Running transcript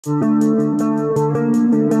Welcome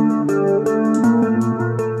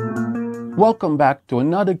back to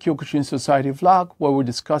another Kyokushin Society vlog where we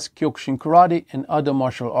discuss Kyokushin karate and other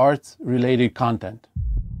martial arts related content.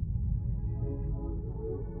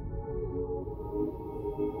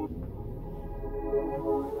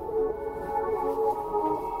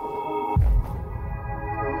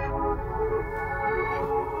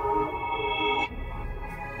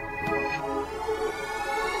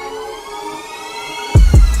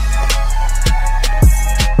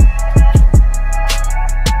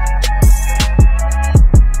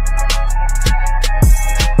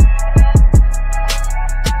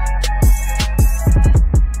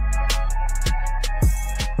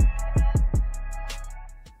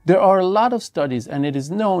 There are a lot of studies, and it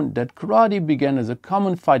is known that karate began as a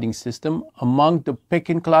common fighting system among the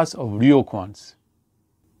Pechin class of Ryukuans.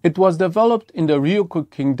 It was developed in the Ryukyu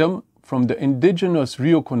Kingdom from the Indigenous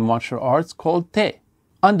Ryukyuan martial arts called Te,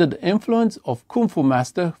 under the influence of Kung Fu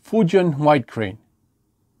master Fujian White Crane.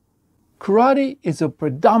 Karate is a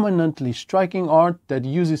predominantly striking art that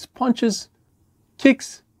uses punches,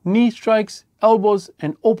 kicks, knee strikes, elbows,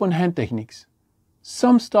 and open hand techniques.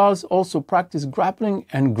 Some styles also practice grappling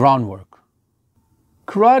and groundwork.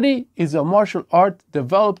 Karate is a martial art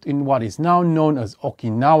developed in what is now known as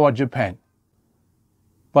Okinawa, Japan.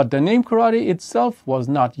 But the name karate itself was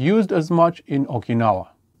not used as much in Okinawa.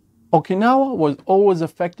 Okinawa was always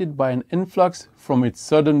affected by an influx from its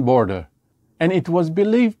southern border, and it was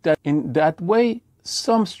believed that in that way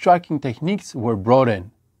some striking techniques were brought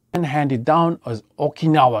in and handed down as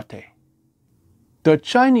Okinawa-te. The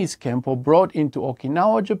Chinese Kempo brought into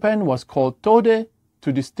Okinawa, Japan was called Tode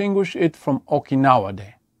to distinguish it from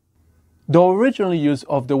Okinawa-de. The original use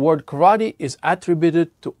of the word karate is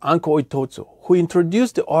attributed to N.A.K.O Itotsu, who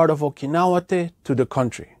introduced the art of Okinawa-te to the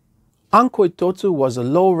country. N.A.K.O Itotsu was a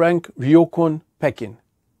low-rank Ryukuan Pechin.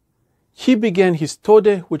 He began his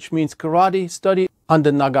Tode, which means karate, study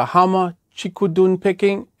under Nagahama Chikudun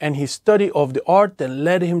Peking, and his study of the art then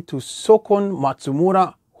led him to Sokon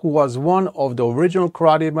Matsumura, who was one of the original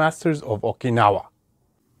karate masters of Okinawa.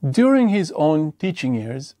 During his own teaching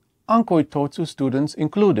years, N.A.K.O Itotsu students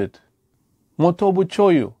included Motobu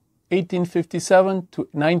Choyu, 1857 to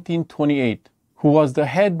 1928, who was the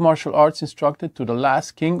head martial arts instructor to the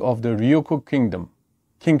last king of the Ryukyu Kingdom,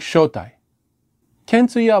 King Shotai.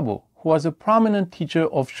 Kentsu Yabu, who was a prominent teacher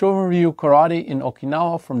of Shorin-ryu karate in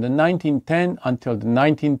Okinawa from the 1910 until the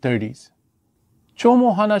 1930s.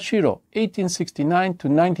 Chomo Hanashiro, 1869 to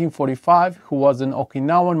 1945, who was an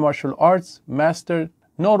Okinawan martial arts master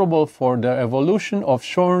notable for the evolution of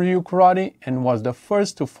Shorin-ryu karate and was the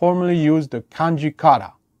first to formally use the kanji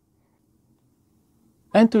kata.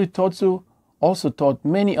 N.A.K.O Itotsu also taught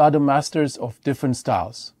many other masters of different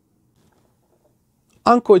styles.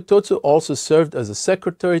 N.A.K.O Itotsu also served as a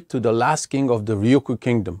secretary to the last king of the Ryukyu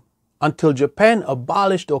Kingdom, until Japan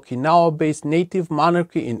abolished Okinawa-based native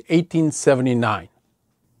monarchy in 1879.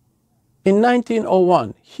 In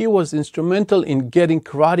 1901, he was instrumental in getting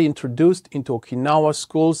karate introduced into Okinawa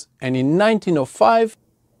schools, and in 1905,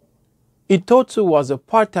 Itotsu was a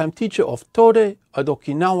part-time teacher of Tode at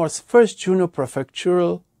Okinawa's first junior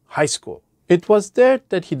prefectural high school. It was there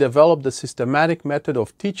that he developed the systematic method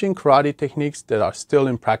of teaching karate techniques that are still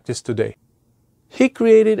in practice today. He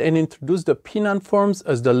created and introduced the Pinan forms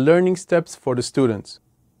as the learning steps for the students,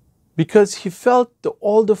 because he felt the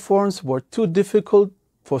older forms were too difficult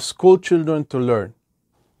for school children to learn.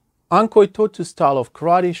 N.A.K.O Itotsu's style of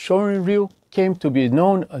karate, Shorin-ryu, came to be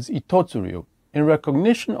known as Itotsu-ryu, in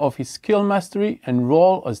recognition of his skill mastery and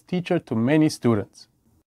role as teacher to many students.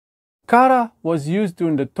 Kara was used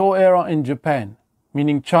during the To era in Japan,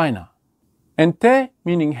 meaning China, and Te,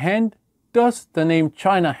 meaning hand, thus the name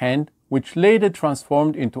China hand, which later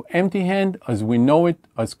transformed into empty hand as we know it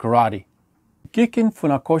as karate. Giken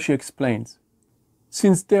Funakoshi explains,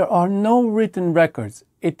 since there are no written records,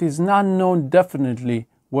 it is not known definitely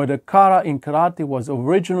whether kara in karate was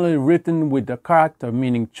originally written with the character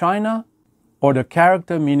meaning China or the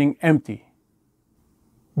character meaning empty.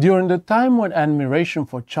 During the time when admiration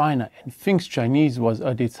for China and Finnish Chinese was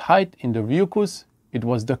at its height in the Ryukus, it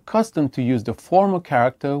was the custom to use the former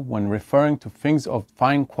character when referring to things of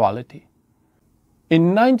fine quality.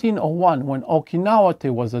 In 1901, when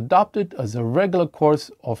Okinawa-te was adopted as a regular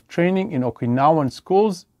course of training in Okinawan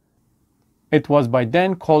schools, it was by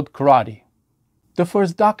then called karate. The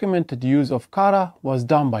first documented use of kara was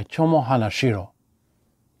done by Chomo Hanashiro.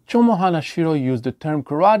 Chomo Hanashiro used the term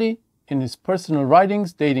karate in his personal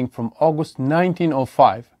writings dating from August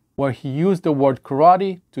 1905, where he used the word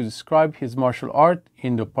karate to describe his martial art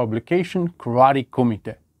in the publication Karate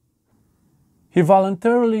Kumite. He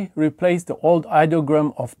voluntarily replaced the old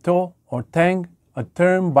ideogram of To or Tang, a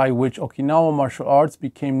term by which Okinawa martial arts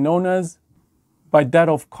became known as, by that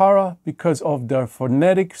of Kara because of their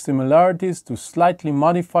phonetic similarities to slightly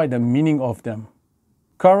modify the meaning of them.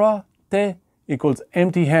 Kara, Te equals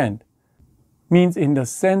empty hand, means in the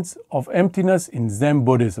sense of emptiness in Zen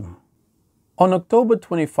Buddhism. On October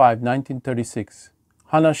 25, 1936,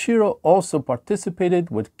 Hanashiro also participated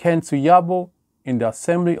with Ken Tsuyabo in the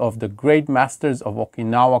assembly of the Great Masters of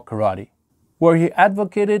Okinawa Karate, where he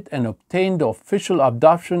advocated and obtained the official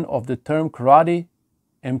adoption of the term karate,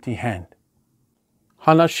 empty hand.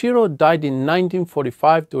 Hanashiro died in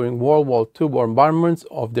 1945 during World War II bombardments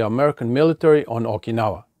of the American military on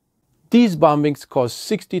Okinawa. These bombings caused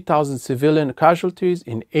 60,000 civilian casualties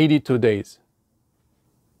in 82 days.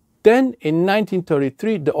 Then, in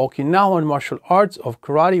 1933, the Okinawan martial arts of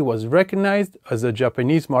karate was recognized as a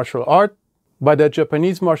Japanese martial art by the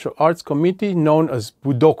Japanese Martial Arts Committee known as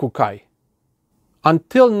Budokukai.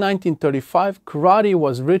 Until 1935, karate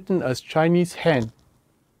was written as Chinese hand.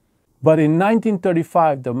 But in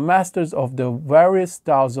 1935, the masters of the various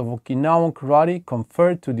styles of Okinawan karate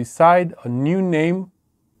conferred to decide a new name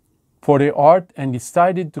for their art and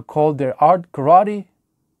decided to call their art karate,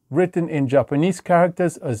 written in Japanese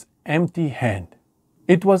characters as empty hand.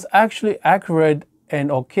 It was actually accurate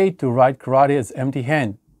and okay to write karate as empty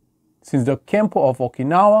hand, since the Kempo of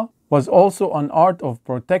Okinawa was also an art of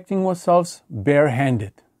protecting oneself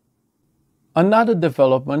barehanded. Another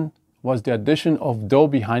development was the addition of Do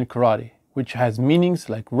behind karate, which has meanings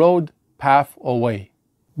like road, path, or way.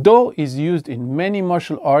 Do is used in many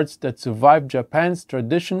martial arts that survived Japan's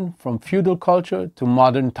tradition from feudal culture to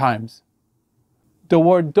modern times. The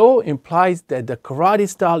word Do implies that the karate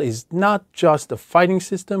style is not just a fighting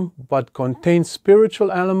system, but contains spiritual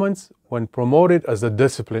elements when promoted as a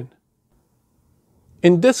discipline.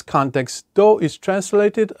 In this context, Do is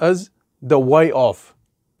translated as the way of.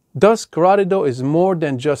 Thus, Karate Do is more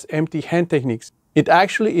than just empty hand techniques. It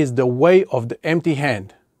actually is the way of the empty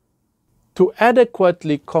hand. To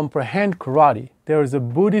adequately comprehend karate, there is a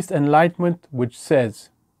Buddhist enlightenment which says,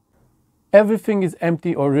 everything is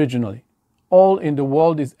empty originally. All in the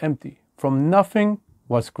world is empty. From nothing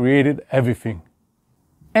was created everything.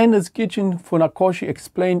 And as Kichin Funakoshi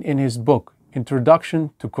explained in his book,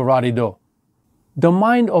 Introduction to Karate Do, the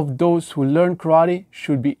mind of those who learn karate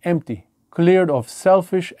should be empty, cleared of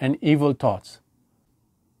selfish and evil thoughts.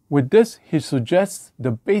 With this, he suggests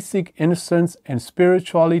the basic innocence and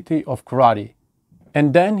spirituality of karate.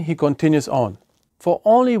 And then he continues on. For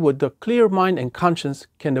only with a clear mind and conscience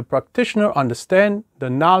can the practitioner understand the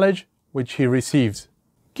knowledge which he receives.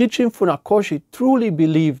 Kichin Funakoshi truly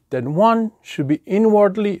believed that one should be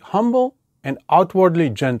inwardly humble and outwardly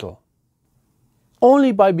gentle.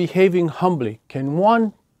 Only by behaving humbly can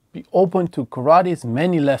one be open to karate's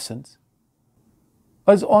many lessons.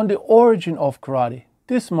 As on the origin of karate,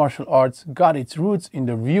 this martial arts got its roots in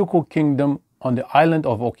the Ryukyu Kingdom on the island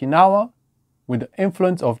of Okinawa, with the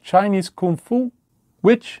influence of Chinese Kung Fu,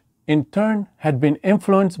 which in turn had been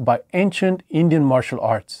influenced by ancient Indian martial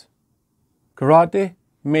arts. Karate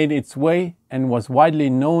made its way and was widely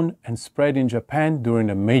known and spread in Japan during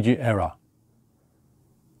the Meiji era.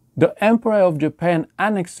 The Emperor of Japan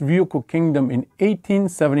annexed Ryukyu Kingdom in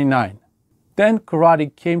 1879. Then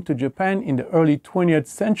karate came to Japan in the early 20th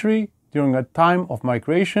century during a time of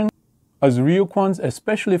migration, as Ryukuans,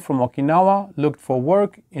 especially from Okinawa, looked for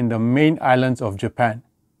work in the main islands of Japan.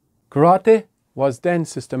 Karate was then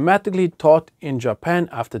systematically taught in Japan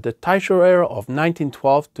after the Taisho era of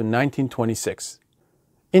 1912 to 1926.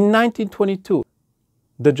 In 1922,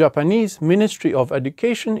 the Japanese Ministry of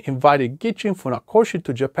Education invited Kichin Funakoshi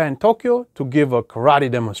to Japan, Tokyo, to give a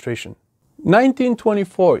karate demonstration.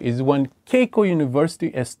 1924 is when N.A.K.O University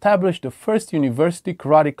established the first university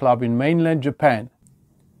karate club in mainland Japan.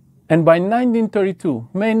 And by 1932,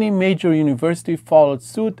 many major universities followed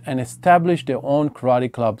suit and established their own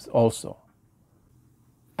karate clubs also.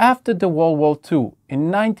 After the World War II, in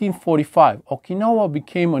 1945, Okinawa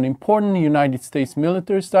became an important United States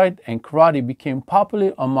military site and karate became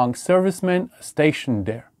popular among servicemen stationed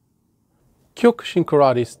there. Kyokushin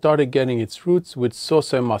karate started getting its roots with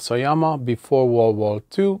Sosei Masayama before World War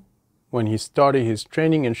II, when he started his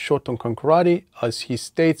training in Shotokan karate, as he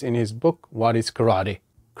states in his book, What is Karate?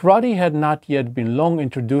 Karate had not yet been long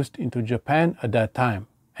introduced into Japan at that time,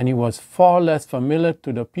 and it was far less familiar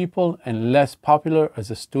to the people and less popular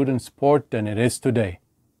as a student sport than it is today.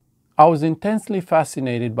 I was intensely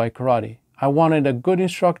fascinated by karate. I wanted a good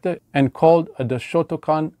instructor and called at the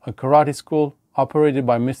Shotokan, a karate school operated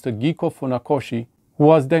by Mr. Giko Funakoshi, who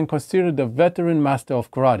was then considered the veteran master of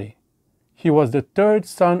karate. He was the third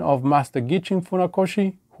son of Master Gichin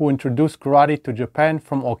Funakoshi, who introduced karate to Japan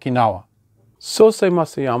from Okinawa. Sosei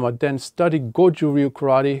Masayama then studied Goju-ryu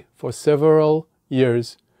karate for several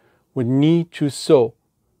years with Ni Chuso,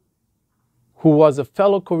 who was a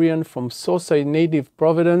fellow Korean from Sosei native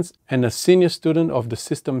Providence and a senior student of the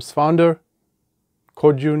system's founder,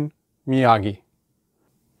 Kojun Miyagi.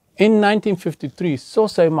 In 1953,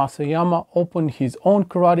 Sosei Masayama opened his own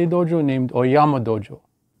karate dojo named Oyama Dojo,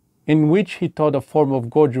 in which he taught a form of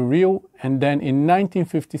Goju-ryu, and then in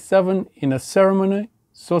 1957, in a ceremony,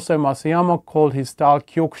 Sosei Masayama called his style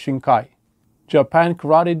Kyokushin Kai, Japan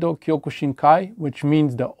Karate Do Kyokushin Kai, which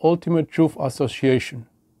means the Ultimate Truth Association.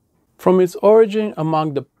 From its origin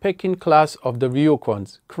among the Pechin class of the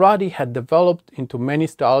Ryukuans, karate had developed into many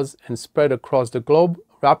styles and spread across the globe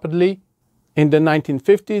rapidly in the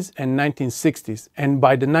 1950s and 1960s, and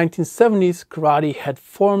by the 1970s, karate had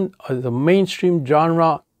formed as a mainstream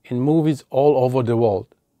genre in movies all over the world.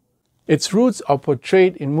 Its roots are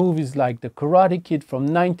portrayed in movies like The Karate Kid from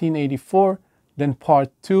 1984, then Part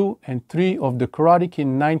 2 and 3 of The Karate Kid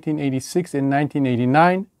in 1986 and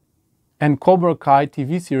 1989, and Cobra Kai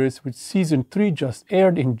TV series, which Season 3 just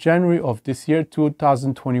aired in January of this year,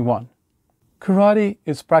 2021. Karate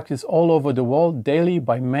is practiced all over the world daily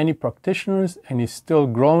by many practitioners and is still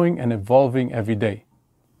growing and evolving every day.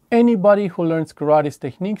 Anybody who learns karate's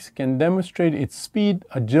techniques can demonstrate its speed,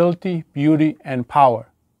 agility, beauty, and power.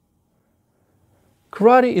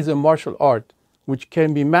 Karate is a martial art which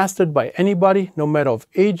can be mastered by anybody, no matter of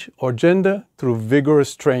age or gender, through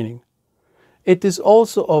vigorous training. It is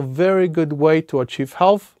also a very good way to achieve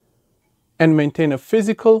health and maintain a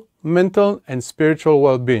physical, mental, and spiritual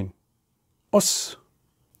well-being. Os.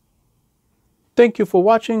 Thank you for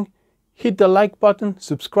watching. Hit the like button,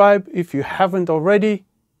 subscribe if you haven't already,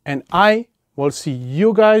 and I will see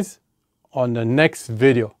you guys on the next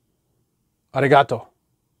video. Arigato.